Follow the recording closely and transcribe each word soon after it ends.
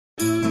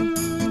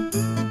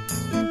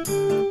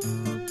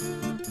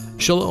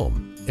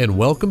Shalom, and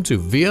welcome to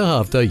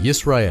V'ahavta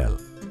Yisrael,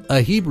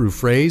 a Hebrew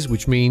phrase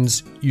which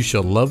means, you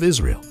shall love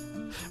Israel.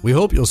 We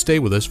hope you'll stay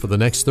with us for the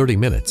next 30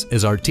 minutes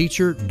as our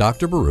teacher,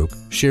 Dr. Baruch,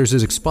 shares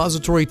his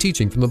expository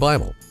teaching from the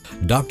Bible.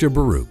 Dr.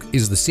 Baruch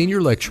is the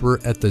senior lecturer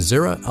at the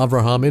Zera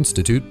Avraham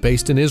Institute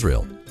based in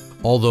Israel.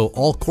 Although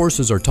all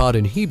courses are taught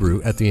in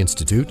Hebrew at the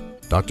Institute,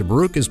 Dr.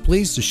 Baruch is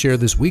pleased to share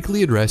this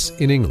weekly address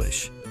in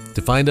English.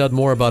 To find out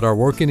more about our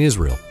work in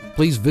Israel,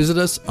 please visit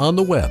us on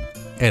the web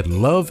at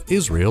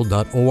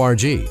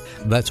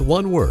loveisrael.org. That's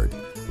one word,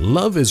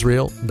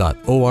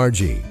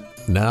 loveisrael.org.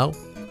 Now,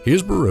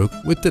 here's Baruch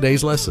with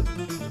today's lesson.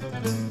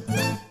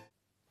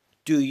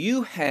 Do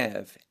you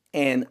have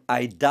an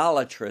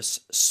idolatrous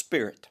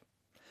spirit?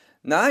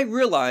 Now, I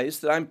realize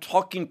that I'm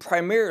talking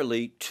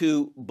primarily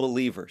to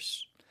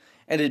believers,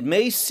 and it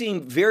may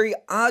seem very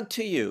odd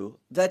to you,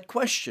 that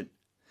question.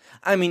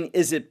 I mean,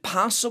 is it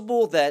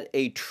possible that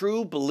a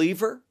true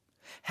believer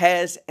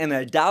has an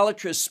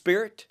idolatrous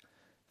spirit?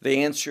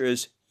 The answer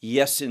is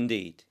yes,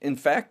 indeed. In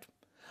fact,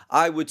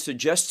 I would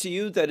suggest to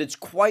you that it's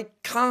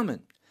quite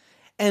common.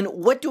 And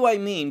what do I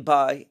mean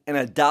by an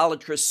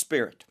idolatrous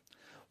spirit?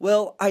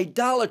 Well,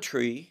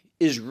 idolatry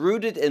is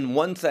rooted in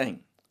one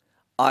thing.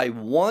 I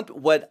want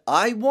what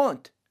I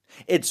want.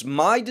 It's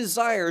my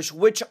desires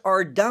which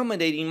are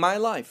dominating my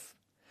life.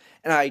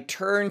 And I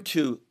turn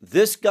to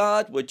this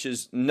God, which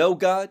is no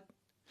God,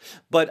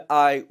 but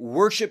I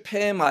worship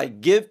Him, I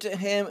give to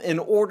Him in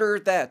order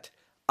that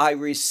I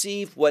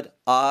receive what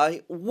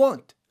I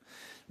want.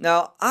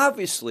 Now,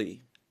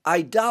 obviously,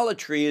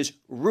 idolatry is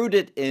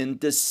rooted in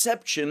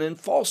deception and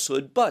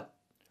falsehood, but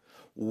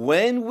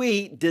when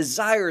we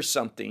desire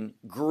something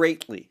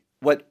greatly,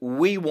 what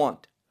we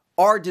want,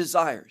 our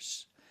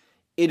desires,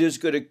 it is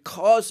going to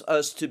cause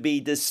us to be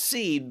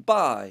deceived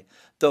by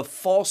the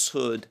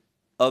falsehood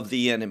of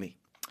the enemy.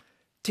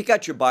 Take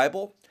out your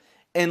Bible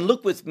and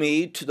look with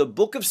me to the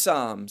book of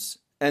Psalms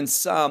and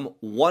Psalm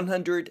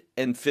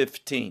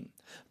 115.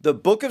 The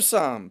book of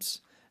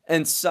Psalms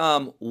and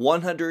Psalm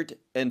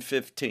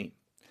 115.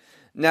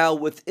 Now,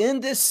 within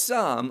this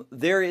psalm,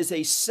 there is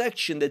a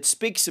section that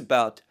speaks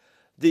about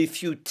the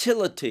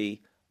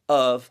futility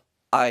of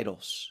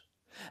idols,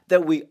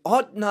 that we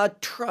ought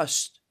not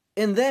trust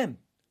in them.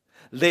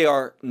 They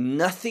are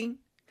nothing.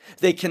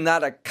 They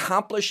cannot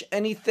accomplish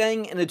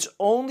anything, and it's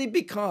only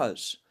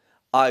because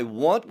I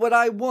want what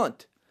I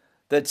want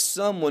that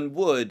someone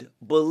would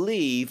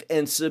believe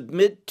and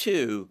submit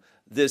to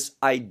this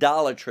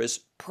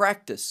idolatrous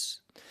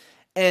practice.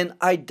 And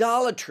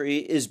idolatry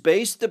is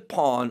based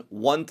upon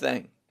one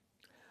thing.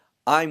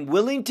 I'm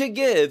willing to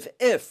give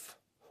if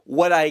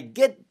what I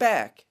get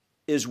back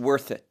is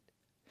worth it.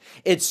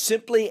 It's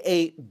simply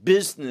a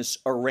business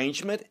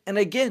arrangement, and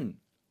again,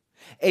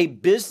 a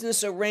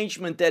business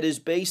arrangement that is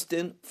based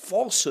in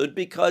falsehood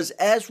because,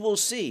 as we'll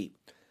see,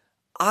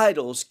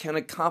 idols can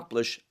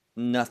accomplish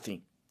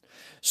nothing.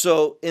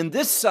 So in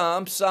this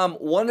psalm, Psalm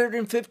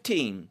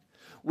 115,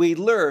 we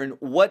learn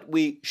what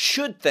we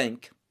should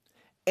think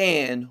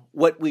and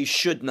what we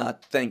should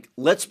not think.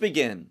 Let's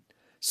begin.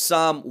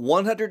 Psalm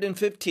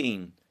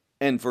 115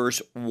 and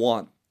verse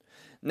 1.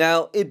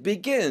 Now, it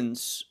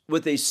begins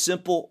with a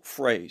simple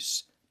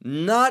phrase,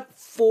 not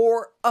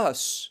for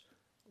us,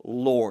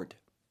 Lord.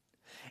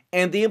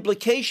 And the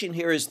implication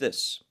here is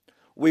this.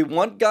 We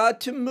want God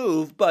to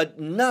move, but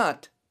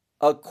not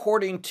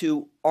according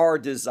to our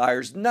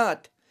desires,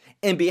 not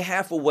in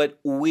behalf of what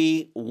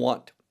we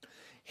want.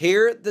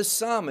 Here, the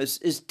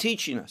psalmist is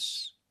teaching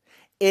us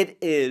it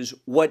is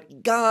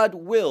what God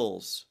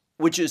wills,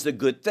 which is the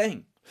good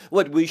thing,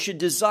 what we should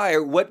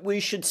desire, what we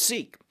should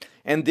seek.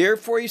 And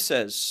therefore, he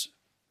says,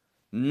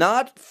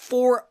 not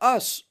for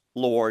us,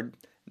 Lord,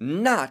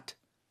 not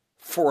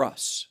for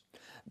us.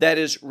 That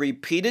is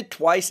repeated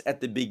twice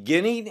at the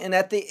beginning and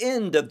at the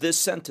end of this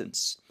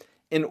sentence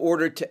in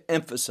order to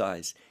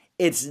emphasize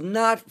it's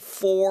not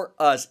for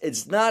us.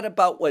 It's not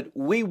about what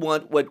we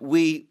want, what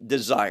we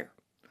desire.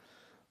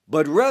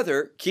 But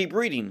rather, keep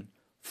reading,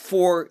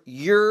 for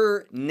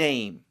your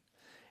name.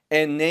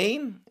 And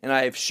name, and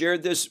I have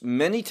shared this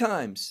many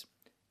times,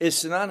 is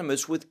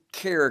synonymous with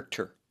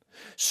character.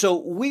 So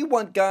we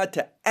want God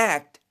to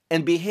act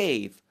and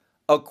behave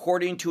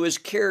according to His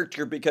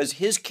character because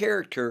His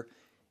character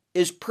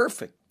is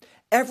perfect.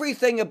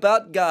 Everything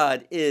about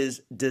God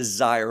is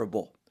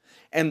desirable.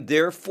 And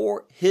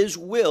therefore, His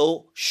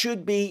will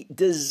should be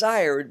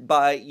desired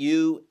by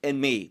you and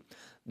me.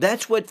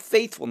 That's what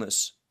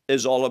faithfulness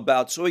is all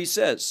about. So he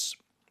says,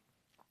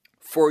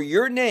 for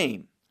your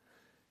name,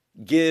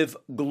 give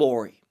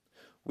glory.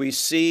 We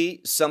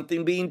see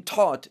something being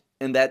taught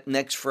in that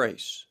next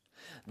phrase.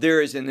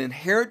 There is an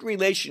inherent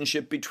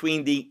relationship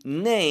between the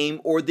name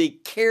or the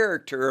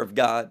character of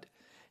God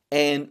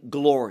and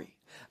glory.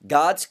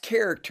 God's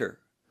character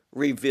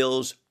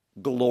reveals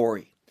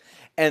glory.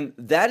 And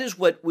that is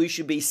what we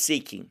should be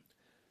seeking.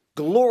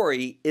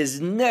 Glory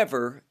is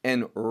never,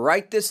 and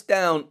write this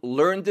down,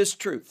 learn this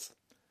truth.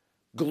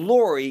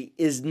 Glory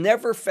is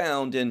never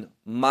found in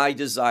my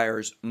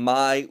desires,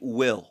 my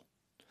will.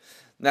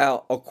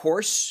 Now, of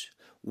course,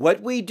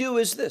 what we do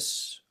is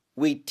this.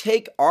 we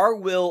take our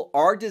will,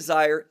 our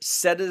desire,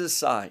 set it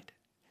aside,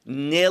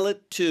 nail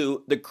it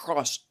to the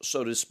cross,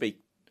 so to speak,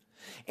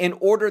 in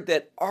order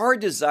that our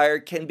desire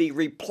can be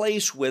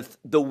replaced with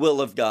the will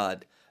of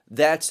God.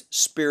 That's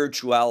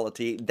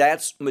spirituality.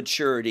 That's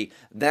maturity.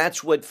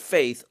 That's what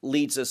faith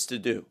leads us to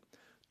do,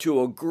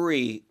 to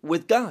agree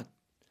with God.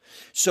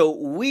 So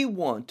we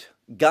want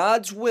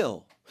God's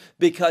will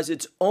because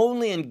it's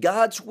only in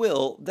God's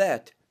will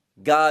that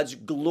God's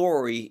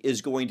glory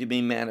is going to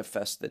be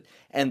manifested.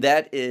 And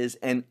that is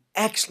an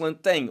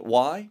excellent thing.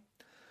 Why?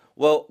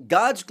 Well,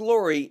 God's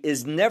glory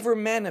is never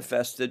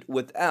manifested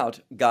without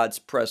God's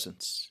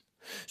presence.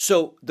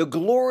 So the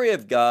glory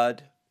of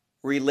God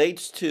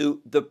relates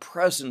to the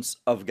presence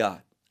of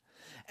God.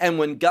 And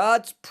when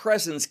God's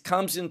presence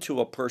comes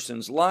into a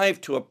person's life,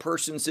 to a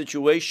person's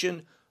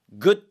situation,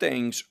 good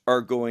things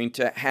are going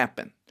to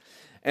happen.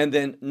 And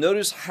then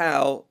notice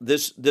how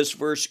this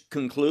verse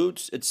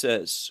concludes. It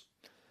says,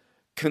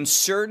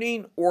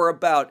 concerning or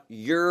about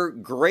your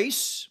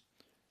grace,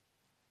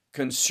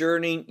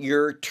 concerning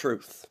your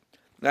truth.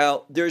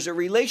 Now, there's a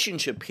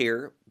relationship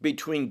here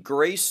between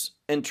grace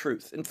and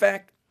truth. In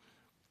fact,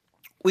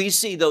 we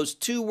see those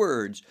two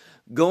words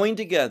going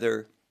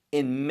together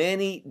in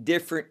many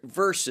different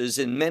verses,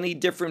 in many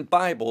different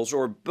Bibles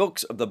or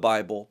books of the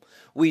Bible.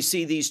 We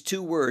see these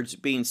two words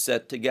being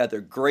set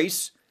together,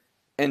 grace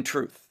and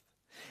truth.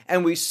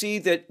 And we see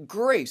that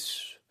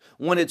grace,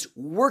 when it's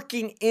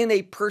working in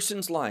a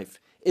person's life,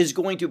 is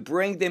going to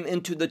bring them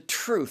into the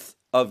truth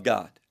of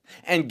God.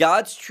 And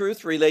God's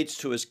truth relates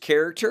to his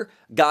character.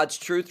 God's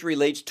truth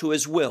relates to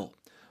his will.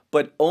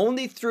 But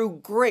only through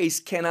grace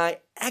can I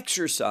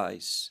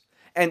exercise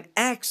and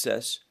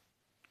access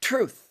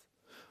truth.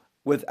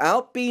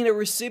 Without being a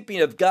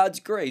recipient of God's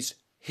grace,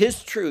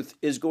 his truth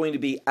is going to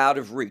be out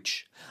of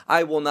reach.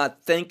 I will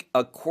not think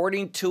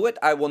according to it.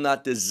 I will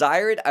not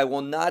desire it. I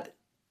will not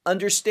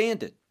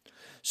understand it.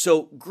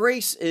 So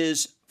grace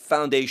is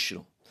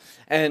foundational.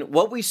 And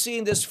what we see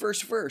in this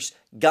first verse,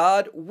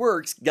 God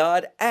works,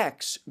 God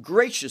acts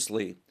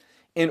graciously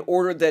in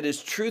order that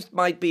his truth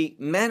might be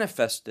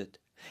manifested.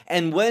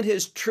 And when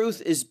his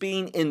truth is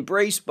being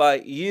embraced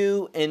by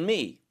you and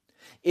me,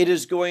 it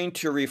is going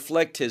to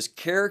reflect his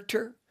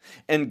character,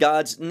 and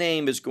God's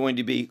name is going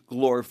to be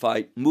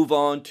glorified. Move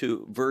on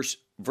to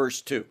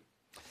verse 2.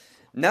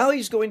 Now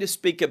he's going to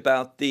speak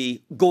about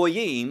the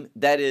goyim,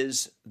 that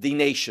is the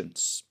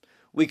nations.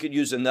 We could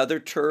use another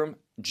term,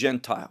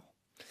 Gentile.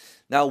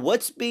 Now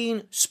what's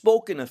being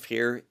spoken of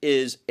here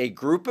is a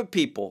group of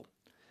people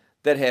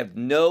that have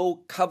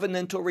no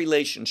covenantal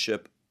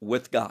relationship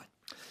with God.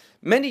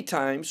 Many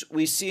times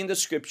we see in the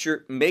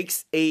scripture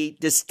makes a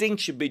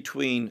distinction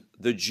between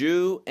the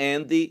Jew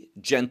and the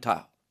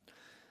Gentile.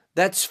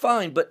 That's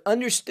fine, but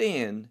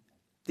understand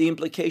the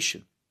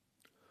implication.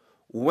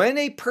 When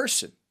a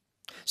person,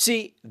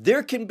 see,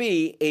 there can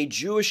be a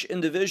Jewish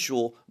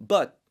individual,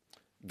 but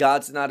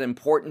God's not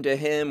important to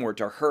him or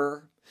to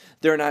her.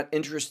 They're not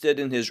interested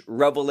in his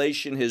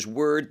revelation, his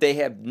word. They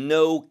have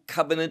no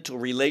covenantal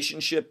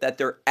relationship that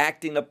they're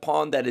acting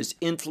upon that is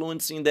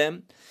influencing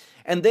them.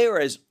 And they are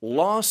as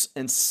lost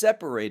and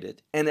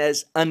separated and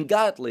as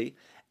ungodly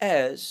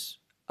as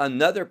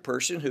another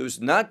person who's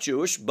not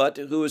Jewish, but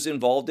who is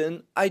involved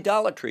in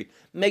idolatry.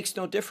 Makes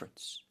no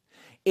difference.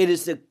 It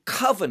is the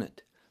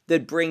covenant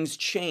that brings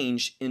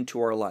change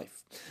into our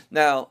life.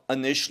 Now,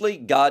 initially,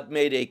 God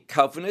made a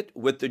covenant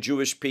with the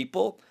Jewish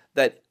people,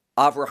 that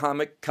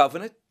Abrahamic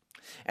covenant,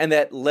 and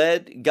that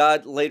led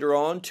God later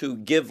on to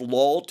give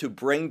law to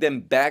bring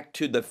them back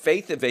to the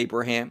faith of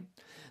Abraham,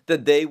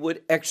 that they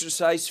would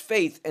exercise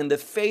faith, and the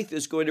faith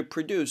is going to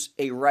produce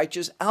a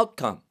righteous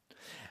outcome,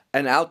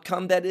 an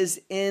outcome that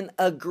is in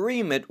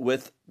agreement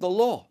with the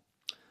law.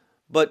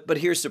 But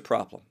here's the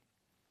problem.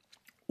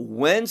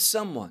 When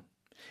someone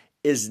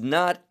is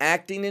not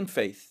acting in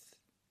faith,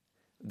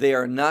 they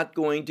are not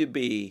going to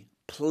be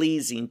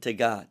pleasing to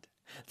God.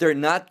 They're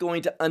not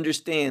going to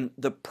understand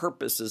the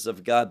purposes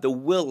of God, the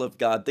will of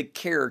God, the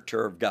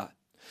character of God.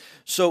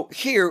 So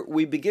here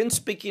we begin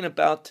speaking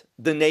about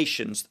the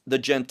nations, the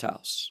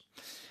Gentiles.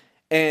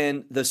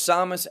 And the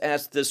psalmist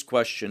asked this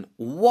question,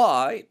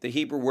 why, the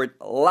Hebrew word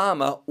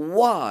lama,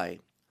 why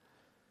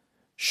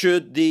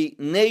should the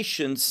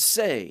nations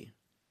say,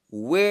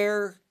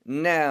 where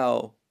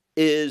now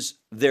is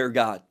their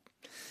God?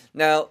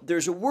 Now,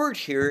 there's a word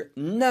here,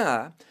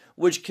 na,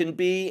 which can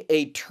be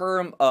a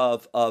term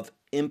of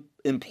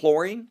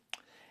imploring,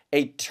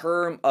 a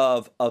term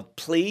of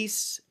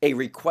please, a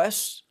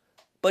request.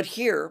 But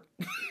here,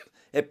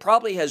 it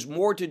probably has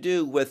more to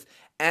do with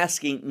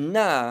asking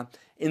na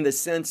in the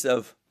sense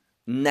of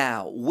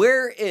now.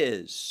 Where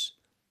is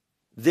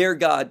their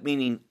God,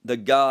 meaning the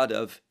God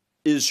of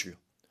Israel?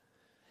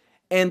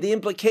 And the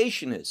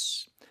implication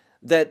is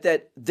that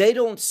they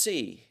don't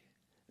see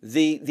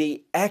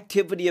the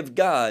activity of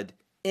God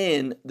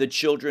in the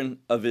children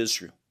of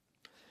Israel.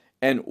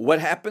 And what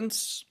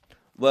happens?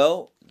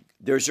 Well,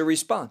 there's a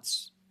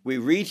response. We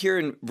read here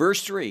in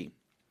verse 3,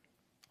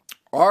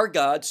 our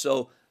God,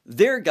 so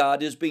their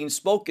God is being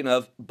spoken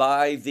of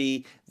by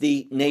the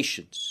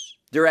nations.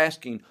 They're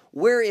asking,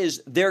 where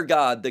is their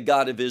God, the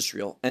God of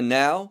Israel? And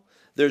now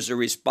there's a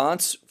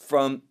response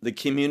from the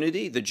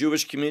community, the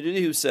Jewish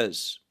community, who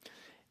says,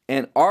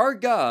 and our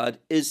God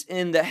is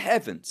in the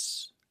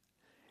heavens.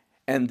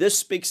 And this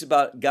speaks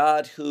about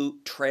God who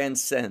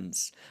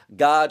transcends,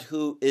 God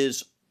who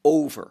is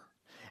over.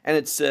 And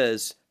it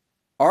says,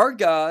 our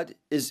God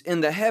is in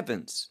the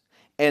heavens,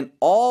 and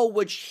all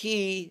which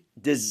he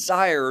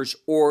desires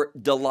or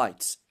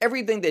delights,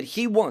 everything that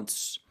he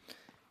wants,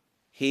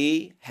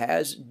 he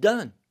has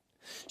done.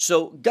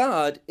 So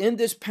God, in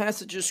this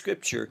passage of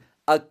Scripture,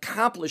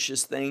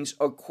 accomplishes things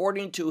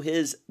according to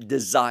his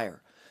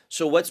desire.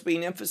 So what's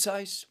being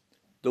emphasized?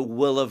 The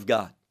will of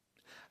God.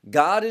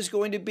 God is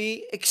going to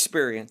be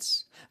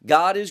experienced.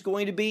 God is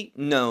going to be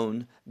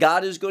known.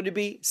 God is going to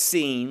be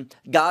seen.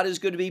 God is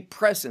going to be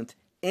present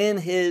in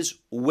his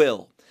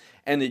will.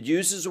 And it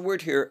uses a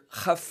word here,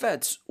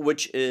 chafetz,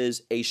 which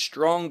is a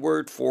strong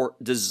word for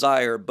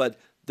desire, but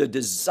the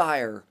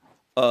desire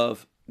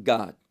of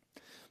God.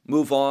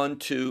 Move on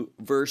to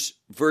verse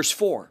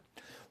 4.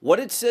 What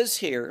it says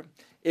here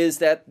is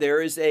that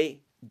there is a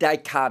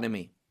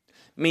dichotomy,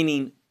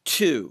 meaning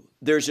two.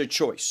 There's a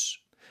choice.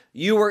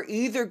 You are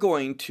either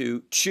going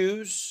to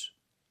choose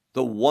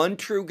the one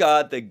true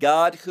God, the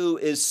God who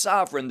is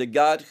sovereign, the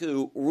God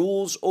who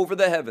rules over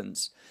the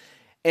heavens,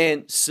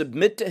 and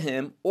submit to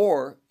him,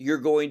 or you're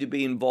going to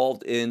be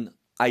involved in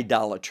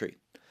idolatry.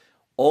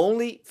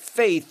 Only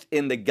faith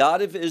in the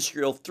God of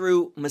Israel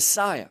through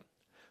Messiah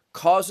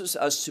causes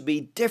us to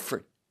be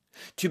different,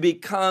 to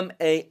become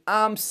a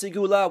Am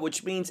Sigula,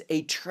 which means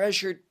a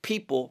treasured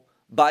people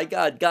by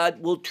God.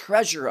 God will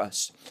treasure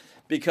us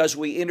because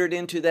we entered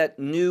into that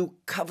new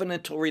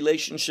covenantal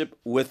relationship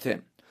with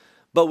him.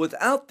 But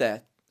without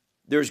that,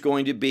 there's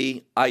going to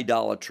be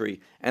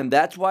idolatry. And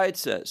that's why it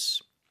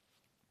says,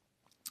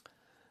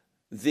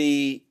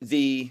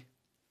 the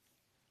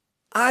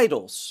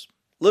idols,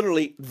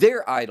 literally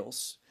their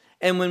idols.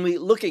 And when we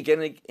look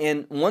again,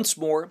 and once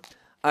more,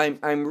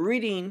 I'm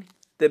reading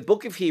the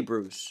book of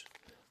Hebrews,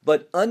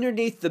 but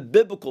underneath the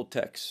biblical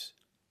text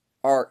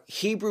are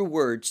Hebrew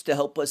words to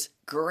help us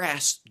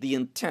grasp the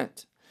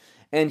intent.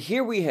 And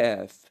here we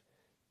have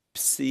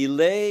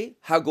Psilei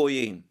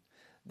Hagoyim.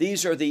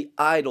 These are the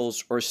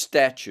idols or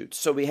statues.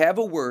 So we have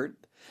a word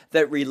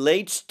that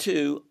relates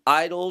to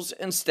idols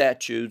and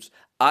statues,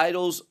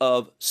 idols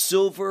of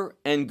silver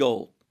and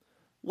gold.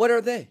 What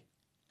are they?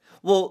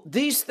 Well,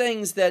 these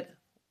things that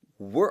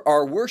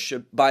are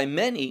worshipped by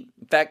many,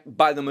 in fact,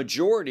 by the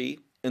majority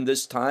in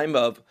this time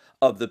of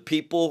the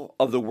people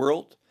of the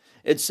world,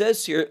 it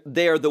says here,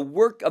 they are the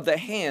work of the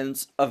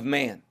hands of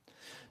man.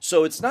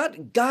 So it's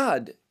not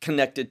God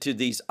connected to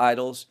these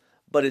idols,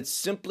 but it's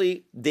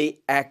simply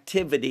the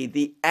activity,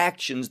 the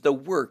actions, the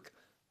work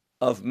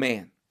of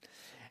man.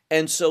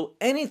 And so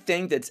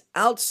anything that's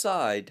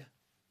outside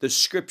the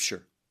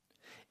Scripture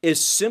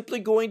is simply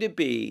going to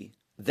be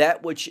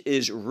that which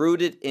is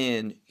rooted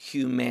in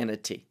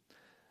humanity.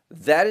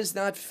 That is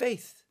not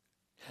faith.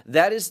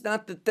 That is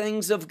not the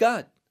things of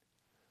God.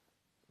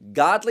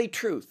 Godly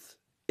truth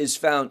is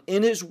found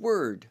in his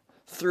word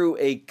through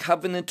a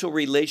covenantal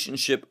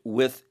relationship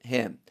with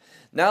him.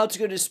 Now it's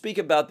going to speak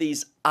about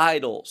these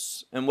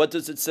idols. And what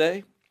does it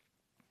say?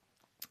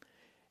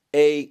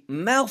 A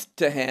mouth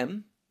to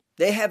him.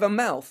 They have a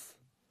mouth,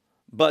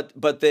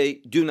 but they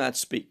do not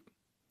speak.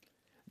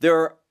 There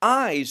are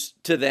eyes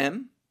to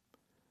them,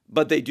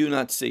 but they do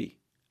not see.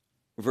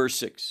 Verse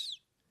 6.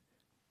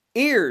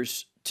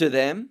 Ears to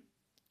them,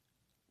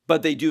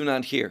 but they do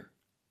not hear.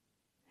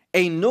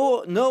 A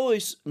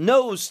nose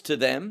to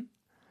them,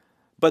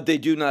 but they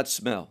do not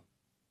smell.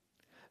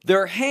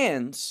 Their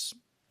hands,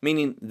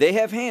 meaning they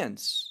have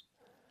hands,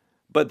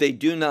 but they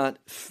do not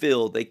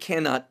feel, they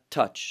cannot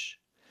touch.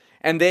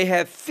 And they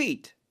have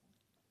feet,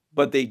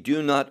 but they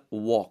do not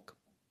walk.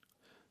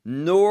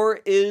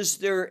 Nor is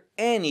there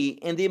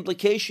any, and the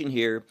implication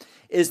here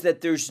is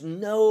that there's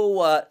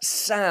no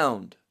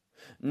sound,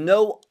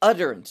 no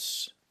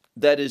utterance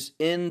that is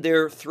in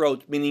their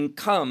throat, meaning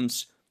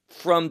comes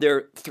from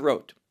their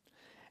throat.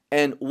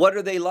 And what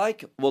are they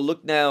like? Well,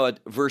 look now at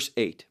verse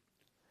 8.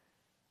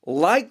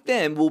 Like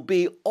them will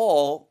be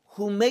all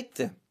who make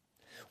them,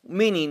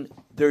 meaning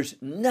there's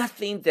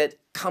nothing that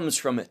comes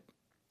from it.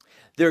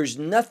 There's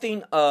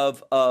nothing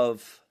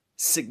of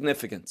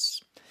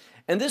significance.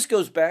 And this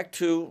goes back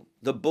to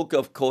the book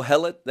of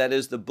Kohelet, that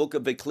is the book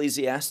of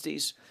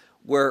Ecclesiastes,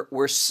 where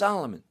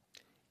Solomon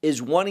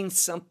is wanting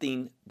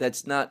something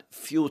that's not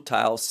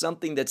futile,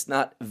 something that's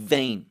not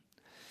vain.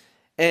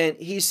 And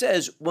he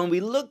says, when we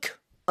look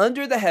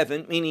under the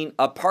heaven, meaning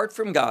apart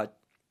from God,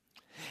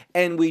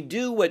 and we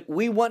do what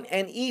we want,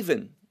 and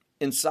even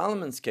in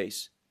Solomon's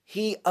case,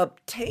 he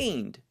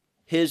obtained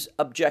his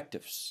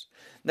objectives.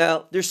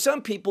 Now, there's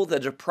some people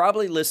that are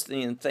probably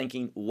listening and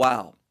thinking,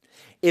 wow,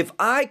 if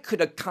I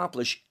could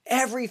accomplish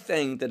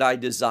everything that I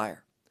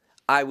desire,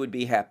 I would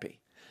be happy.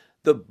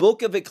 The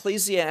book of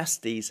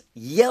Ecclesiastes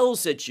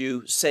yells at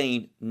you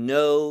saying,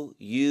 no,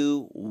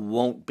 you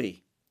won't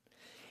be.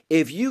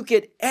 If you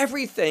get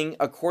everything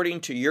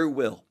according to your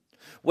will,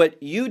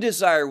 what you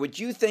desire, what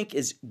you think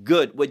is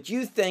good, what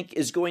you think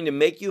is going to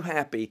make you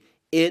happy,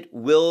 it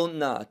will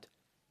not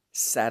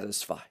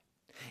satisfy.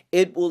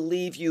 It will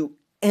leave you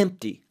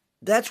empty.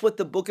 That's what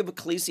the book of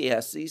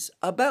Ecclesiastes is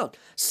about.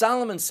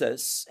 Solomon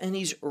says, and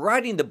he's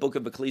writing the book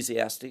of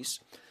Ecclesiastes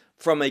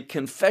from a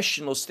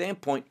confessional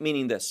standpoint,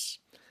 meaning this.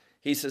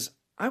 He says,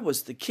 I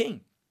was the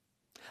king.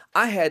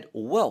 I had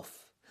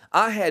wealth.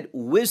 I had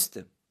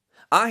wisdom.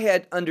 I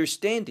had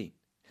understanding.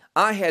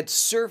 I had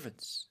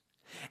servants.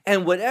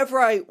 And whatever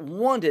I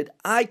wanted,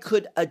 I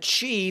could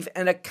achieve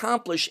and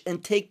accomplish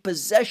and take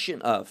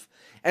possession of.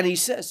 And he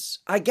says,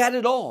 I got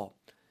it all.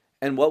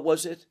 And what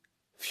was it?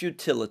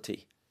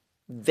 Futility,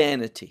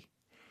 vanity.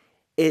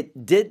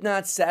 It did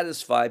not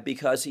satisfy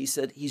because he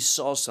said he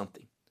saw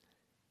something.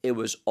 It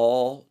was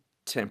all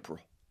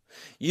temporal.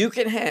 You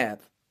can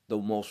have the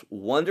most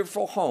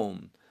wonderful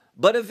home,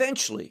 but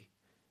eventually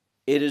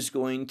it is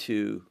going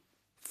to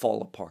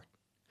fall apart.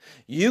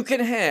 You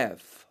can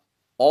have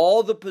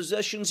all the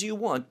possessions you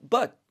want,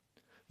 but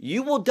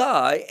you will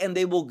die and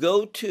they will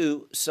go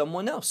to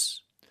someone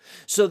else.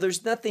 So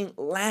there's nothing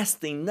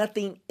lasting,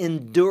 nothing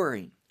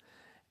enduring.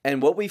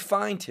 And what we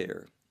find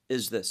here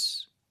is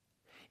this.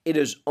 It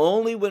is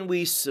only when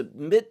we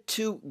submit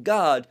to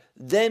God,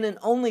 then and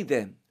only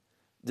then,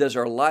 does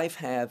our life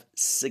have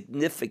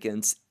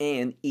significance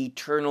and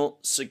eternal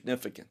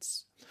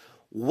significance.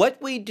 What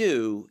we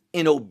do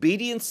in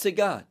obedience to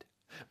God,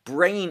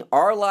 bringing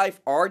our life,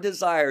 our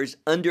desires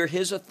under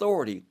His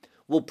authority,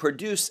 will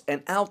produce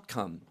an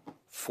outcome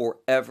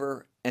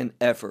forever and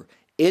ever.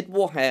 It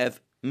will have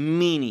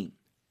meaning.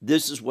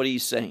 This is what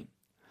he's saying.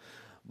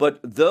 But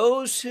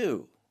those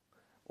who,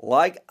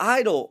 like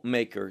idol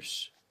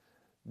makers,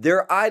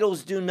 their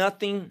idols do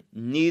nothing,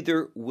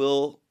 neither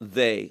will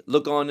they.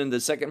 Look on in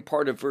the second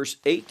part of verse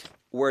 8,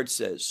 where it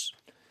says,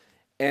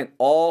 and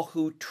all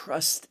who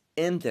trust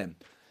in them.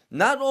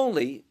 Not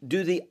only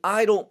do the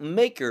idol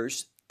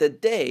makers,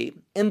 that they,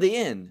 in the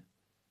end,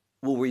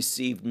 will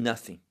receive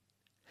nothing.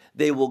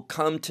 They will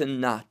come to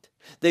naught.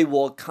 They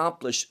will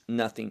accomplish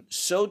nothing.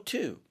 So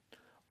too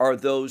are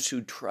those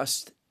who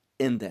trust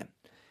in them.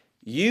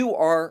 You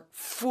are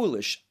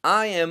foolish.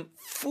 I am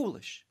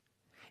foolish.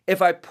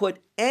 If I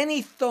put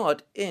any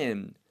thought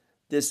in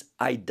this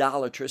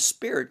idolatrous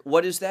spirit,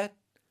 what is that?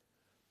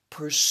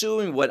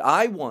 Pursuing what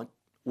I want,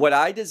 what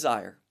I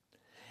desire.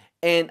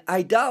 And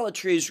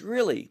idolatry is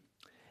really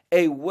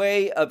a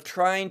way of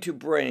trying to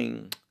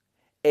bring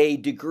a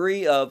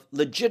degree of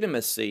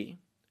legitimacy,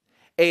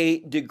 a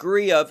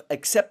degree of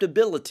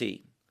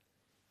acceptability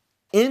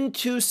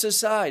into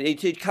society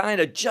to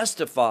kind of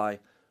justify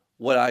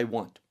what I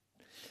want.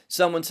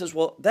 Someone says,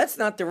 well, that's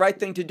not the right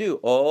thing to do.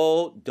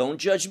 Oh, don't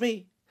judge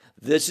me.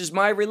 This is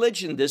my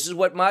religion. This is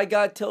what my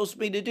God tells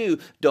me to do.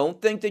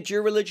 Don't think that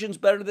your religion's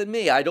better than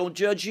me. I don't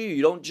judge you.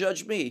 You don't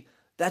judge me.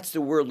 That's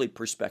the worldly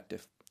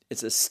perspective.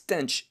 It's a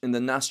stench in the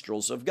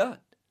nostrils of God.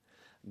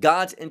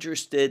 God's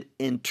interested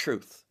in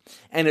truth.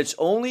 And it's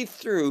only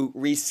through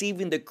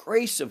receiving the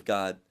grace of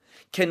God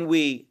can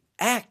we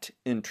act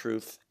in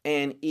truth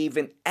and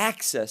even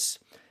access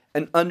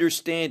an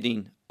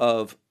understanding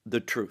of the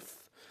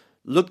truth.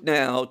 Look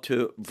now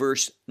to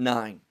verse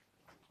 9.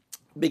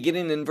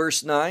 Beginning in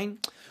verse 9,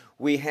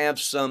 we have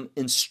some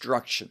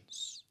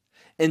instructions.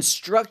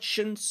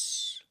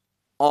 Instructions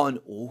on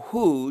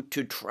who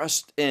to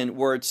trust in,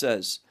 where it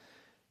says,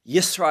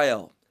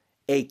 Yisrael,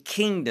 a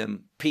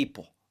kingdom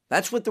people.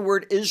 That's what the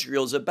word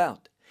Israel is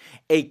about.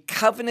 A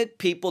covenant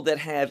people that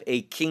have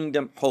a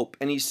kingdom hope.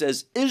 And he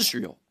says,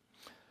 Israel,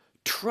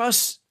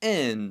 trust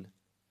in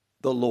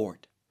the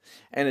Lord.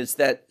 And it's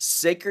that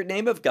sacred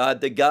name of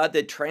God, the God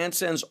that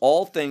transcends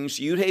all things,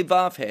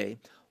 Yud-He-Vav-He.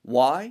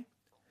 Why?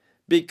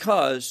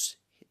 Because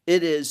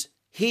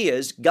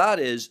God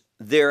is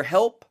their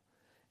help,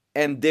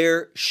 and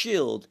their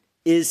shield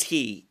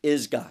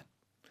is God.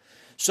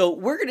 So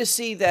we're going to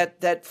see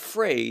that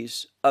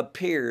phrase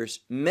appears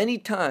many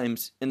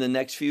times in the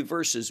next few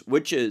verses,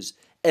 which is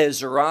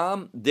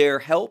Ezram, their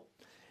help,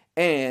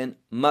 and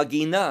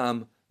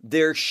Maginam,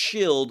 their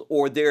shield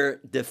or their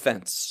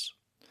defense.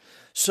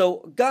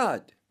 So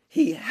God,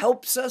 He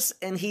helps us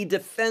and He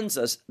defends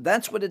us.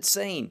 That's what it's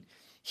saying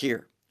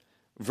here.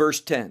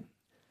 Verse 10.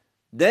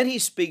 Then He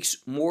speaks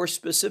more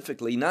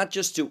specifically, not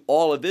just to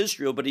all of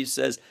Israel, but He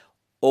says,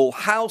 O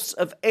house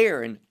of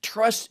Aaron,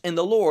 trust in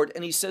the Lord.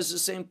 And He says the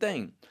same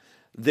thing.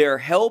 Their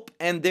help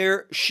and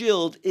their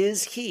shield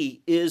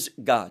is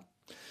God.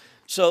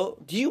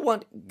 So do you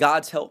want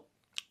God's help?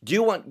 Do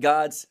you want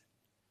God's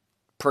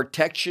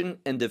protection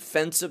and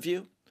defense of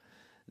you?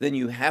 Then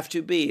you have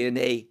to be in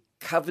a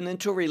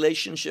covenantal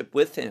relationship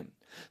with Him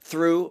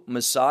through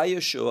Messiah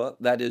Yeshua,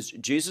 that is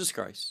Jesus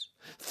Christ,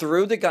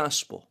 through the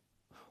gospel,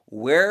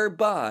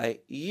 whereby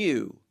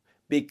you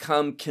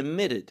become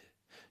committed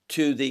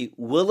to the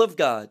will of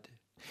God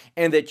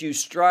and that you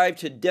strive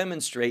to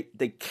demonstrate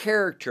the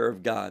character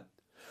of God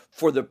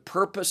for the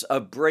purpose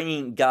of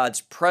bringing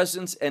God's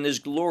presence and His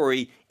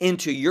glory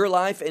into your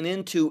life and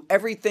into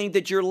everything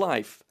that your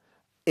life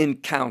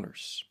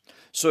encounters.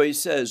 So He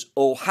says,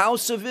 O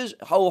house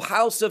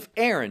of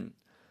Aaron,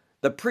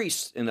 The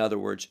priests, in other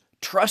words,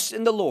 trust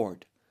in the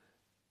Lord,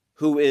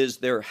 who is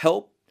their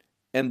help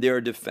and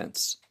their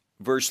defense.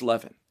 Verse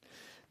 11.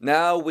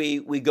 Now we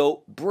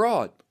go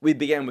broad. We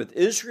began with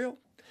Israel,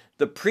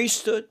 the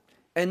priesthood,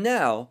 and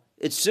now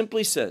it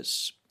simply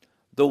says,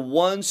 the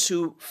ones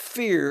who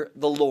fear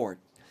the Lord.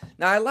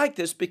 Now I like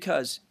this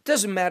because it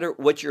doesn't matter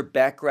what your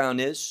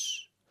background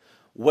is,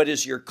 what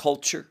is your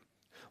culture,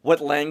 what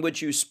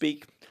language you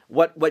speak,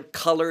 what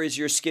color is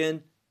your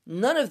skin.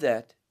 None of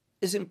that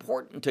is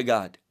important to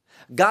God.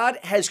 God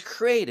has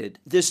created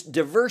this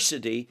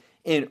diversity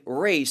in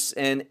race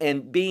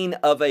and being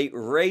of a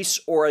race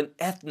or an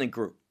ethnic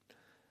group.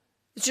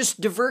 It's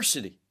just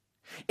diversity.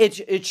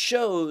 It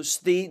shows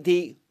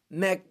the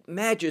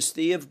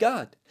majesty of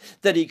God,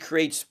 that he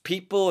creates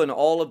people in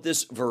all of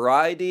this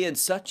variety and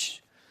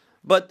such.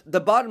 But the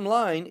bottom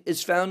line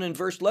is found in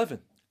verse 11,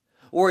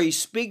 where he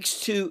speaks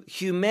to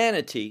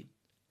humanity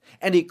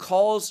and he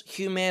calls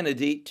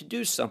humanity to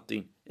do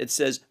something. It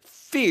says,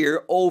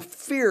 fear, O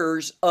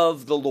fearers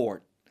of the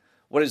Lord.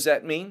 What does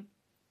that mean?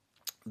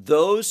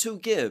 Those who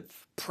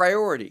give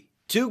priority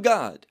to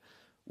God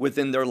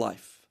within their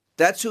life.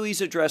 That's who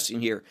he's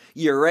addressing here.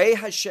 Yirei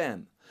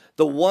Hashem,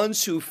 the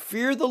ones who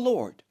fear the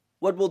Lord.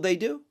 What will they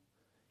do?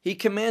 He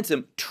commands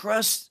them,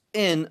 trust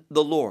in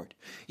the Lord.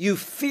 You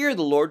fear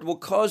the Lord will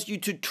cause you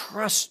to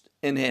trust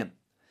in him.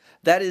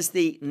 That is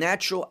the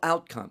natural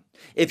outcome.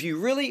 If you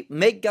really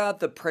make God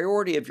the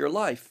priority of your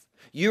life,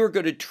 you are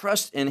going to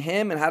trust in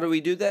him. And how do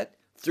we do that?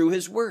 Through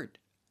his word.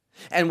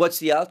 And what's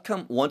the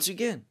outcome? Once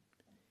again,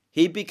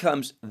 he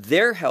becomes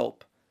their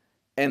help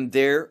and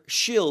their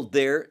shield,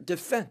 their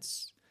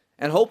defense.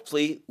 And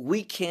hopefully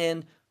we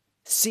can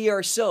see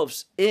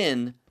ourselves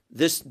in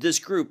this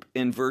group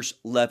in verse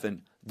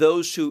 11.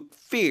 Those who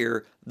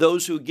fear,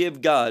 those who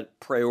give God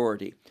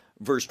priority.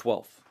 Verse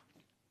 12.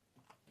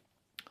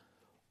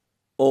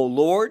 O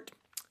Lord,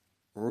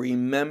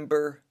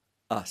 remember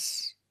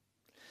us.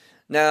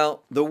 Now,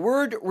 the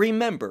word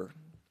remember,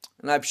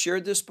 and I've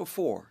shared this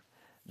before,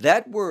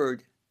 that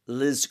word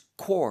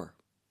lizkor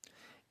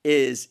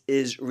is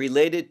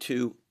related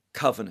to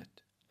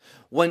covenant.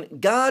 When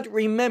God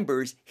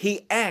remembers,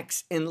 he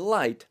acts in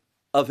light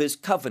of his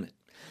covenant.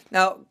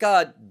 Now,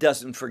 God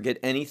doesn't forget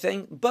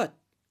anything, but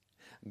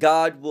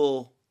God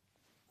will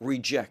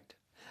reject.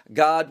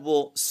 God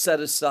will set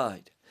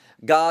aside.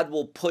 God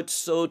will put,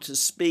 so to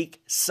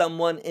speak,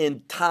 someone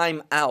in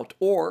time out,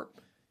 or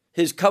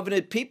his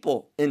covenant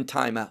people in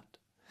time out.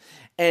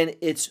 And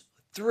it's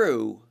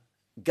through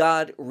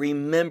God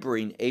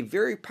remembering, a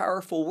very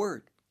powerful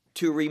word,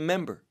 to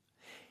remember.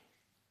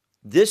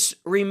 This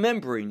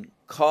remembering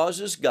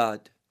causes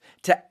God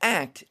to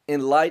act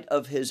in light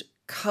of his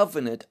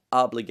covenant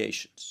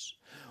obligations.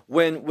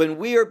 When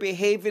we are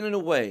behaving in a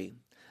way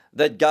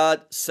that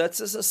God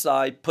sets us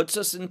aside, puts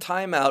us in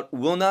time out,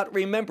 will not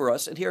remember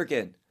us, and here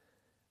again,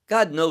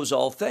 God knows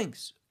all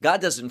things.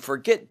 God doesn't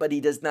forget, but he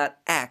does not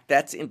act.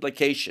 That's the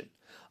implication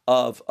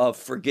of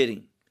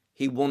forgetting.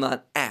 He will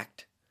not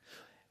act.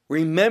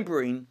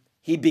 Remembering,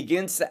 he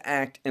begins to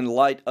act in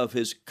light of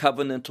his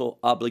covenantal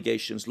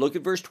obligations. Look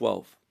at verse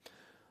 12.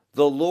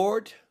 The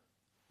Lord,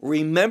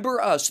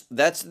 remember us.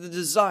 That's the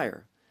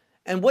desire.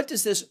 And what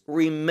does this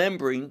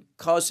remembering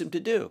cause him to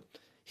do?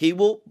 He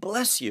will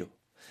bless you.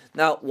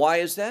 Now, why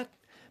is that?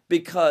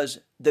 Because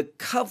the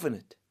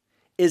covenant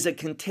is a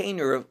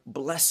container of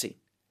blessing.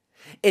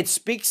 It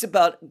speaks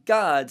about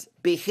God's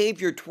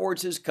behavior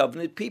towards his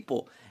covenant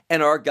people.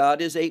 And our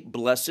God is a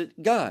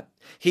blessed God.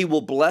 He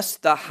will bless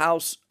the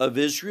house of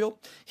Israel.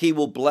 He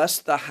will bless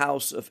the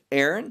house of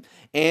Aaron.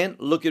 And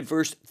look at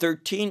verse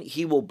 13.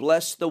 He will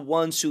bless the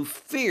ones who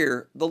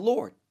fear the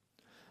Lord,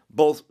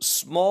 both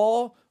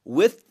small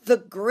with the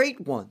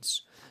great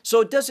ones. So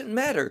it doesn't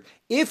matter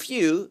if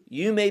you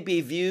may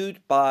be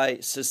viewed by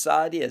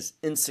society as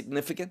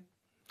insignificant,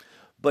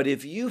 but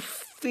if you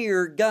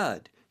fear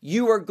God,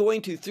 you are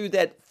going to, through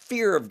that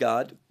fear of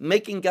God,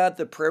 making God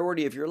the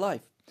priority of your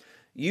life,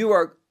 you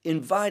are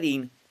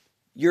inviting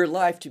your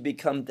life to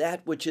become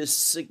that which is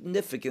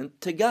significant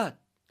to God.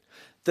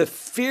 The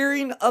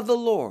fearing of the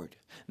Lord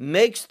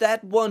makes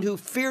that one who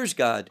fears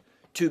God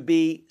to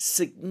be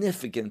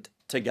significant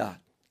to God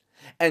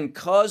and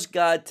cause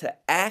God to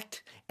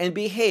act and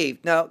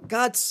behave. Now,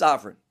 God's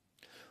sovereign.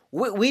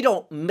 We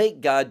don't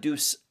make God do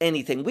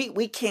anything.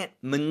 We can't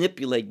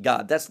manipulate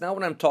God. That's not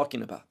what I'm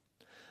talking about.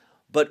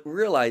 But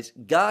realize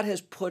God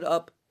has put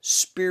up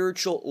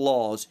spiritual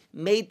laws,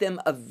 made them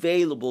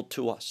available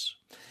to us.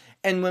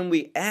 And when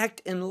we act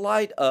in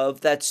light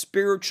of that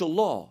spiritual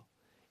law,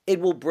 it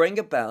will bring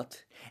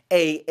about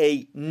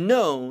a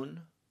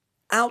known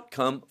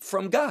outcome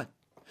from God.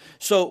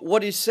 So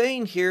what he's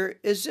saying here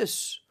is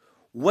this.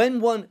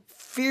 When one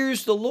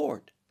fears the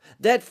Lord,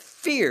 that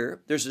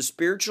fear, there's a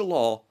spiritual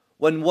law.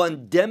 When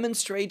one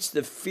demonstrates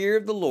the fear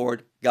of the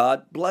Lord,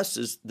 God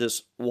blesses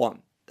this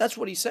one. That's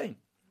what he's saying.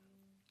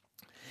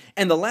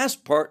 And the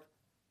last part,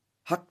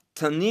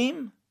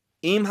 Haktanim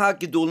im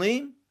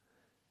hagedulim,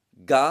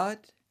 God,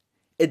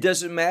 it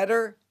doesn't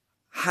matter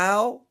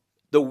how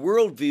the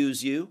world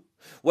views you,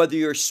 Whether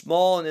you're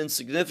small and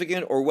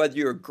insignificant or whether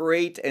you're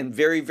great and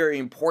very, very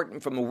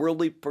important from a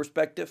worldly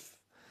perspective,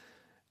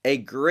 a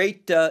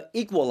great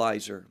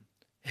equalizer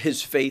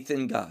is faith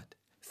in God,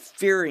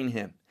 fearing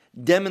Him,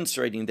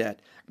 demonstrating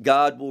that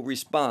God will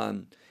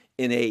respond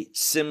in a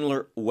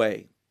similar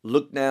way.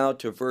 Look now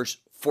to verse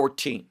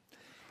 14.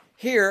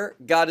 Here,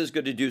 God is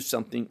going to do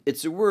something.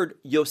 It's the word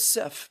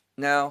Yosef.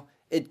 Now,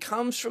 it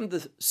comes from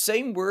the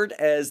same word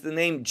as the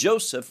name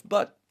Joseph,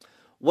 but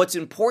what's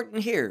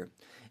important here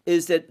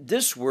is that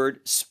this word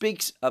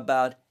speaks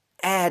about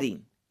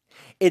adding.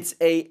 It's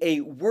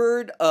a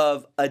word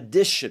of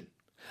addition,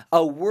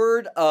 a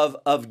word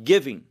of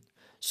giving.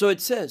 So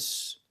it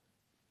says,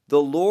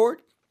 the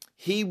Lord,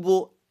 He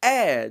will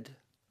add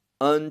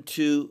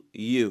unto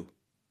you,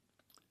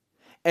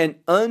 and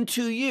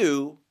unto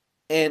you,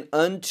 and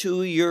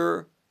unto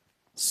your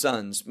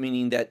sons,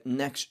 meaning that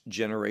next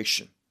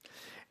generation.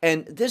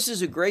 And this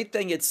is a great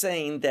thing. It's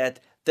saying that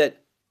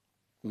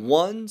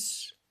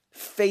one's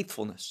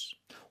faithfulness,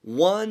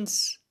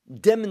 one's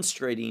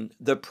demonstrating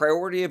the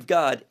priority of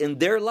God in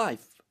their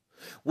life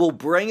will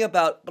bring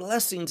about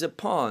blessings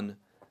upon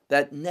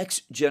that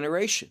next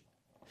generation.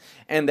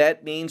 And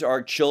that means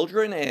our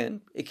children,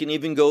 and it can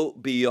even go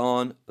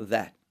beyond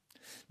that.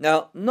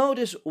 Now,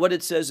 notice what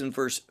it says in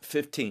verse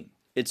 15.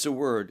 It's a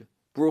word,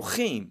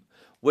 bruchim,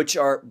 which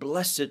are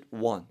blessed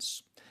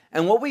ones.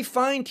 And what we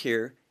find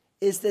here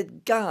is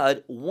that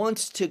God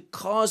wants to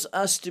cause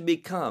us to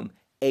become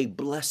a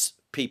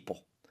blessed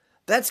people.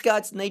 That's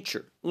God's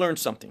nature. Learn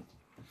something.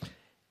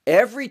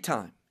 Every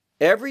time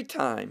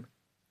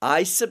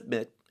I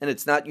submit, and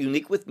it's not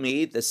unique with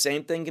me, the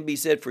same thing can be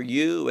said for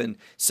you and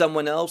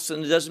someone else,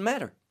 and it doesn't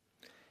matter.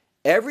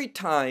 Every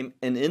time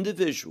an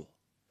individual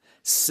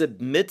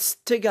submits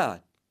to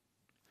God,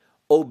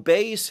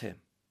 obeys Him,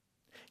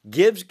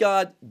 gives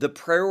God the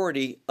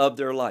priority of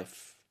their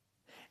life,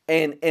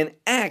 and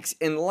acts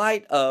in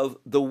light of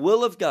the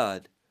will of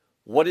God,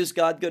 what is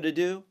God going to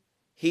do?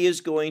 He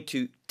is going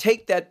to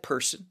take that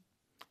person,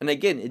 and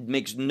again, it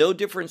makes no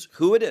difference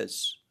who it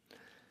is.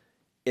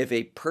 If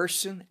a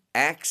person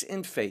acts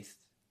in faith,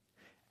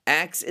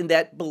 acts in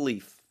that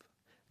belief,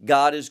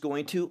 God is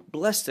going to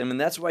bless them. And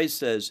that's why He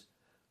says,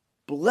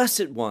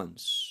 blessed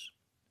ones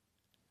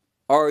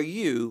are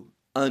you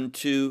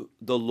unto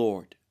the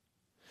Lord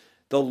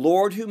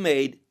who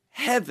made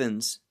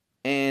heavens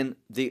and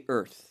the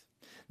earth.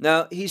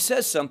 Now, He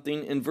says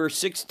something in verse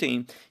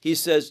 16. He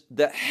says,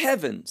 the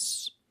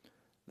heavens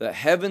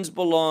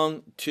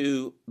belong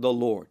to the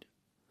Lord,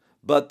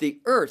 but the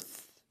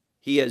earth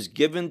He has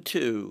given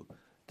to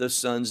the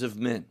sons of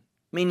men.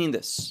 Meaning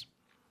this,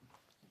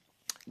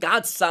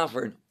 God's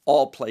sovereign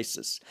all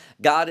places.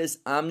 God is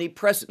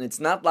omnipresent. It's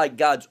not like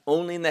God's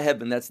only in the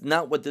heaven. That's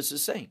not what this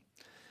is saying.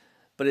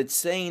 But it's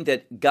saying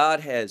that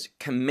God has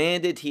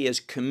commanded, He has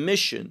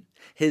commissioned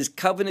His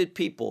covenant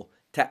people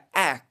to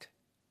act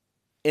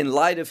in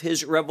light of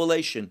His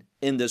revelation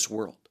in this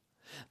world.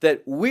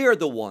 That we are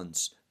the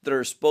ones that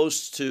are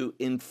supposed to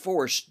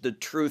enforce the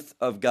truth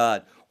of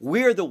God.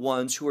 We are the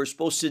ones who are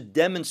supposed to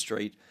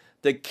demonstrate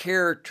the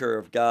character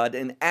of God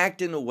and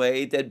act in a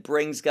way that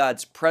brings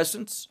God's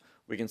presence,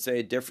 we can say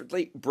it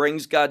differently,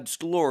 brings God's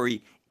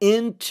glory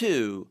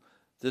into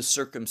the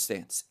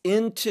circumstance,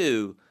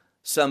 into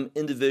some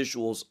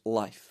individual's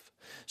life.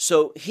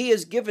 So He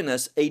has given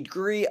us a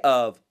degree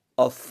of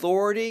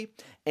authority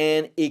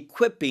and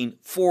equipping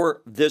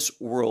for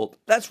this world.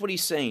 That's what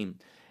He's saying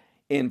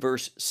in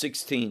verse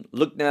 16.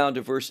 Look now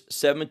to verse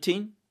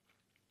 17.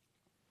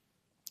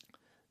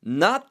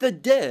 Not the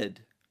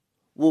dead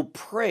will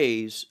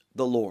praise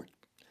the Lord.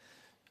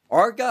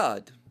 Our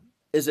God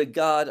is a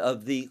God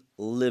of the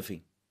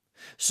living.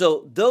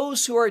 So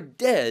those who are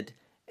dead,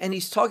 and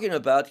He's talking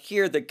about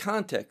here, the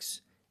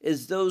context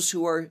is those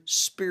who are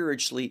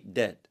spiritually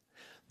dead.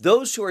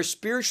 Those who are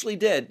spiritually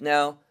dead.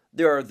 Now,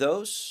 there are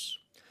those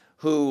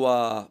who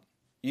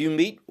you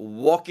meet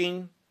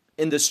walking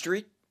in the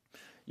street.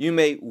 You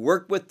may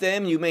work with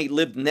them. You may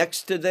live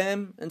next to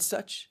them and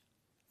such.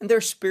 And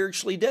they're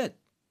spiritually dead.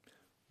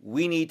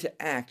 We need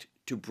to act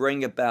to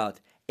bring about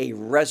a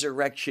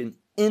resurrection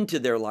into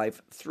their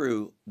life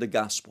through the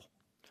gospel.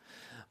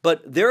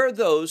 But there are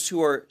those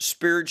who are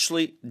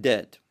spiritually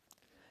dead.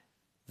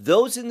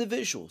 Those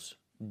individuals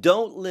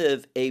don't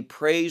live a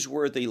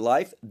praiseworthy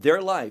life.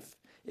 Their life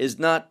is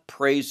not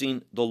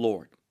praising the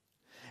Lord.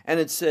 And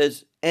it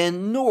says,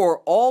 and nor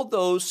all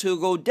those who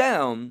go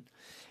down,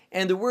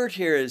 and the word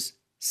here is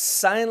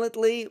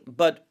silently,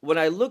 but when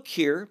I look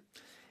here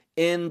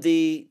in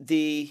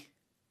the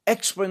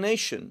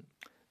explanation,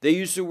 they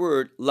use the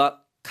word la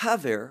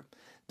kaver.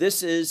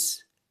 This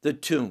is the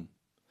tomb.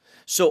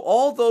 So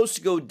all those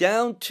who go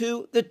down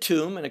to the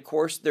tomb, and of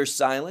course they're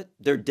silent,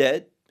 they're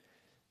dead,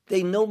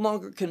 they no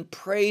longer can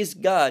praise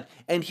God.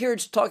 And here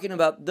it's talking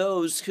about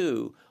those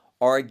who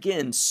are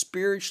again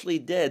spiritually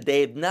dead.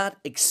 They have not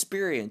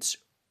experienced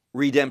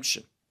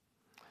redemption.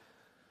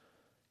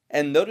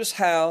 And notice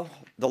how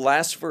the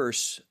last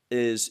verse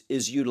is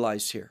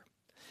utilized here.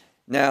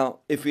 Now,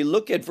 if we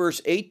look at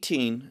verse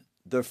 18,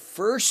 the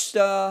first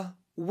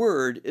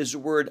word is the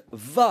word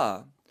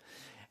va,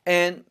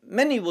 And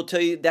many will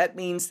tell you that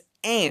means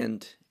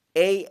and,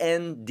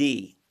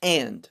 A-N-D,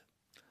 and.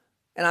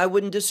 And I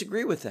wouldn't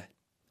disagree with that.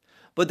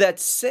 But that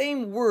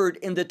same word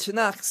in the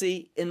Tanakh,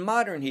 see, in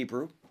modern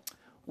Hebrew,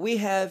 we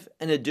have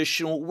an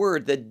additional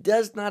word that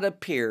does not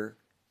appear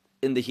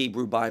in the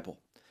Hebrew Bible.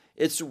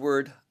 It's the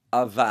word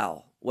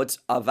aval. What's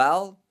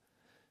aval?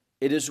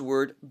 It is the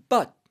word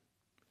but.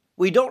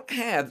 We don't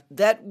have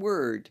that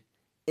word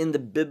in the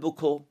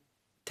biblical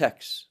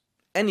text,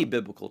 any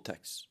biblical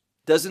text.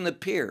 Doesn't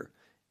appear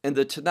in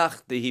the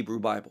Tanakh, the Hebrew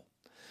Bible.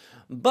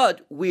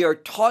 But we are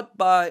taught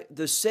by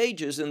the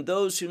sages and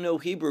those who know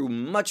Hebrew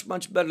much,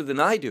 much better than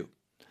I do,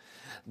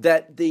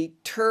 that the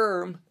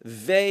term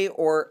ve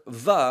or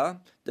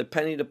va,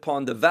 depending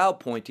upon the vowel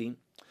pointing,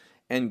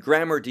 and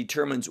grammar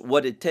determines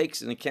what it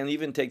takes, and it can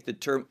even take the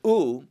term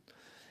u,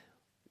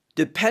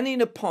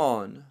 depending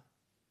upon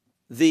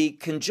the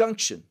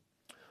conjunction,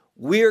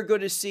 we are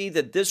going to see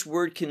that this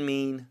word can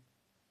mean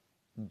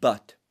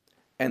but.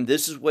 And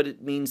this is what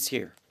it means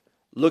here.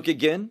 Look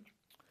again.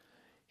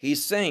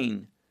 He's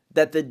saying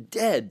that the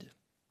dead,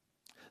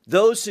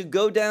 those who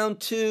go down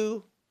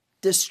to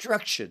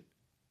destruction,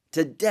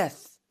 to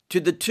death, to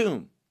the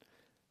tomb,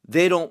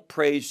 they don't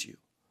praise you.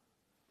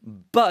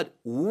 But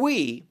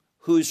we,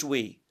 who's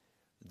we?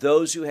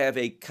 Those who have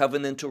a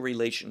covenantal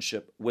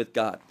relationship with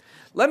God.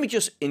 Let me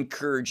just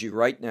encourage you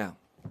right now.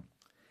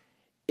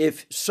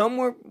 If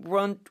someone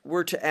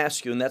were to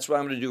ask you, and that's what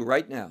I'm going to do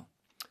right now,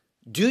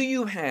 do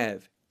you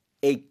have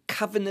a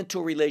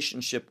covenantal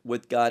relationship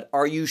with God?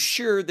 Are you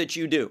sure that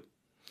you do?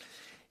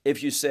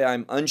 If you say,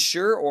 I'm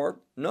unsure, or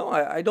no,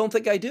 I don't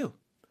think I do,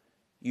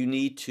 you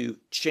need to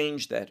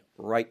change that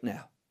right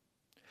now.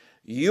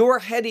 You're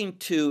heading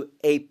to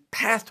a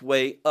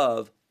pathway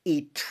of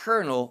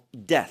eternal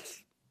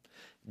death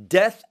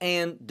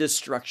and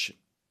destruction.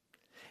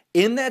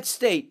 In that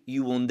state,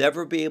 you will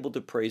never be able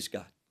to praise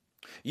God.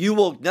 You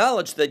will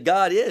acknowledge that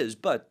God is,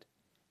 but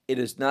it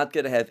is not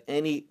going to have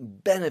any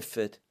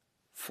benefit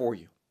for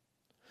you.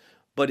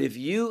 But if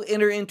you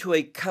enter into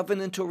a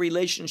covenantal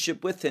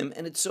relationship with Him,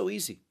 and it's so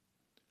easy,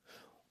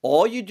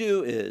 all you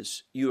do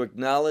is you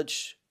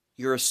acknowledge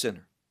you're a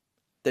sinner,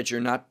 that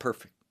you're not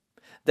perfect,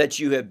 that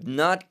you have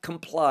not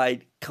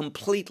complied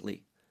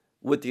completely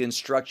with the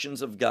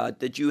instructions of God,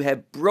 that you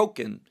have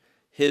broken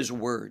His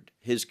word,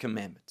 His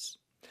commandments.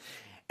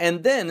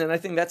 And then, and I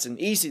think that's an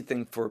easy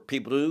thing for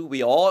people to do,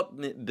 we all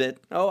admit,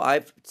 oh,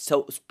 I've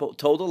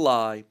told a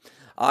lie.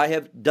 I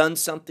have done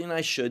something I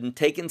shouldn't,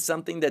 taken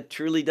something that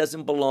truly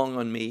doesn't belong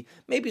on me,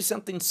 maybe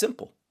something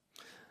simple.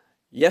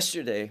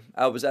 Yesterday,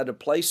 I was at a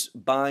place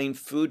buying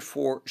food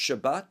for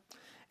Shabbat,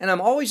 and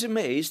I'm always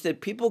amazed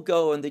that people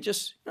go and they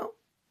just,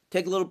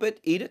 take a little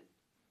bit, eat it,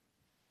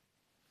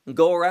 and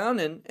go around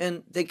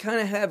and they kind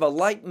of have a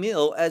light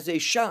meal as they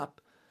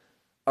shop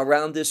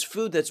around this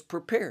food that's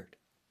prepared.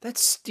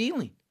 That's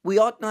stealing. We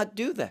ought not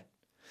do that.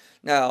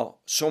 Now,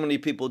 so many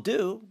people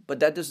do, but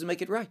that doesn't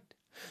make it right.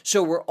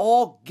 So we're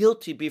all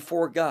guilty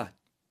before God.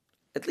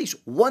 At least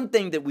one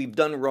thing that we've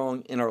done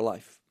wrong in our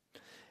life.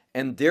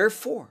 And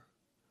therefore,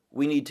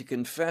 we need to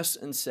confess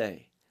and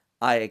say,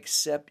 I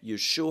accept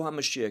Yeshua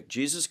HaMashiach,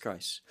 Jesus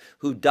Christ,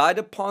 who died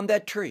upon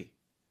that tree.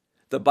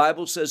 The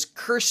Bible says,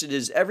 cursed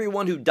is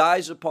everyone who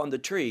dies upon the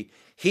tree.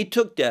 He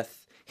took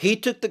death. He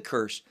took the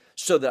curse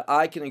so that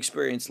I can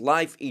experience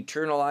life,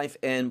 eternal life,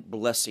 and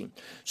blessing.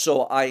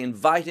 So I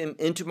invite Him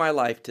into my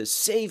life to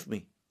save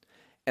me,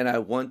 and I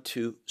want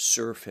to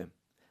serve Him.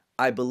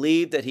 I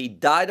believe that He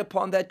died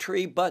upon that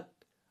tree, but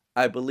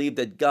I believe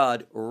that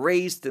God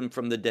raised Him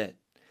from the dead.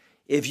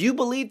 If you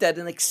believe that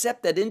and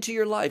accept that into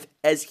your life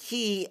as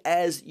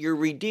your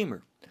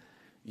Redeemer,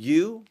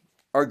 you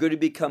are going to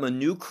become a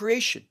new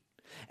creation,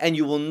 and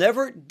you will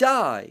never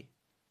die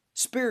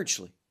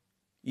spiritually.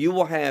 You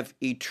will have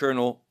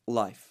eternal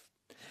life.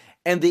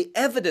 And the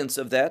evidence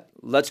of that,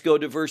 let's go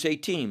to verse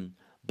 18.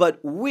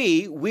 But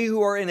we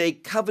who are in a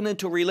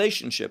covenantal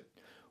relationship,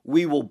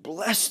 we will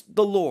bless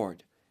the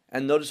Lord.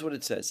 And notice what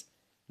it says.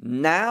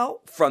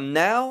 From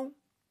now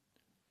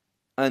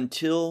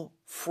until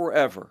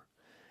forever.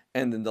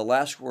 And then the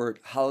last word,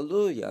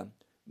 hallelujah,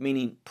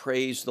 meaning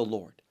praise the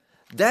Lord.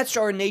 That's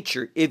our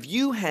nature. If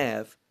you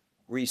have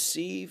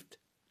received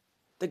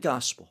the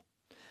gospel,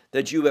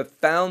 that you have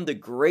found the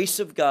grace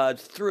of God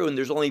through, and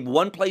there's only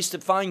one place to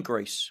find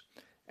grace,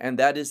 and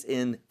that is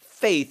in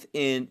faith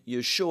in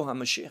Yeshua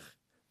HaMashiach,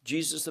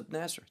 Jesus of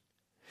Nazareth.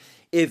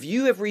 If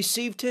you have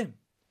received Him,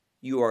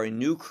 you are a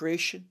new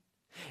creation,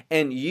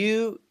 and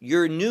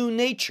your new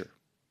nature,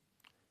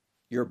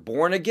 you're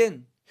born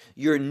again.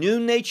 Your new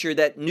nature,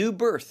 that new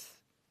birth,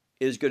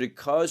 is going to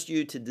cause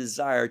you to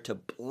desire to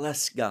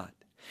bless God.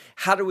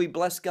 How do we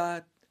bless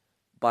God?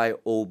 By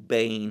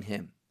obeying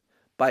Him,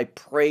 by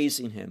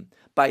praising Him,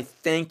 by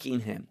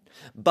thanking Him,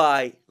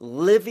 by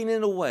living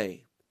in a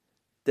way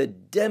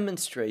that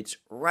demonstrates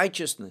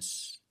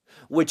righteousness,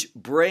 which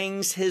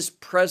brings His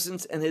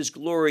presence and His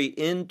glory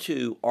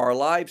into our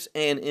lives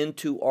and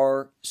into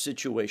our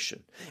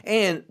situation,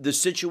 and the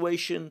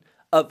situation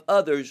of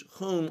others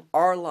whom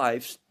our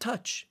lives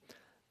touch.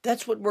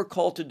 That's what we're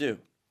called to do.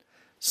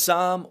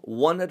 Psalm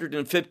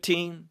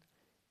 115,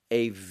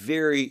 a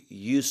very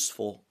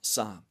useful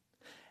psalm.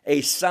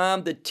 A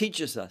psalm that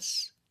teaches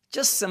us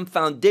just some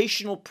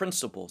foundational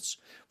principles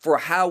for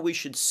how we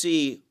should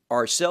see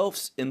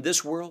ourselves in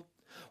this world,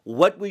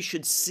 what we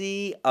should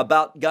see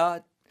about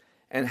God,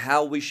 and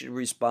how we should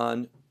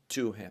respond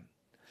to Him.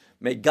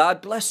 May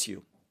God bless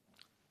you.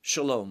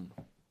 Shalom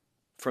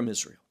from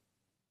Israel.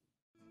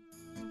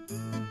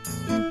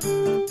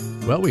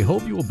 Well, we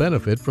hope you will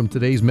benefit from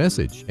today's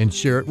message and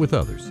share it with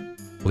others.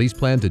 Please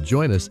plan to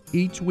join us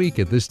each week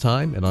at this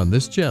time and on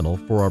this channel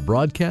for our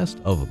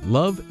broadcast of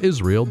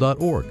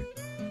loveisrael.org.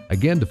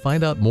 Again, to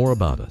find out more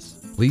about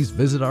us, please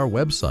visit our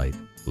website,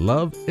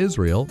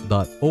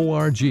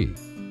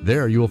 loveisrael.org.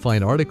 There you will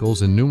find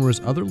articles and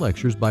numerous other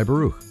lectures by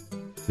Baruch.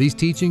 These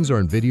teachings are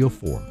in video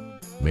form.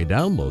 You may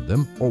download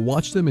them or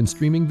watch them in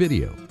streaming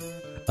video.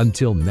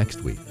 Until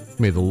next week,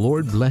 may the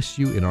Lord bless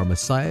you in our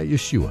Messiah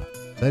Yeshua,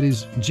 that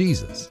is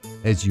Jesus,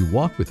 as you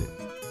walk with Him.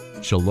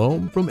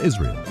 Shalom from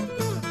Israel.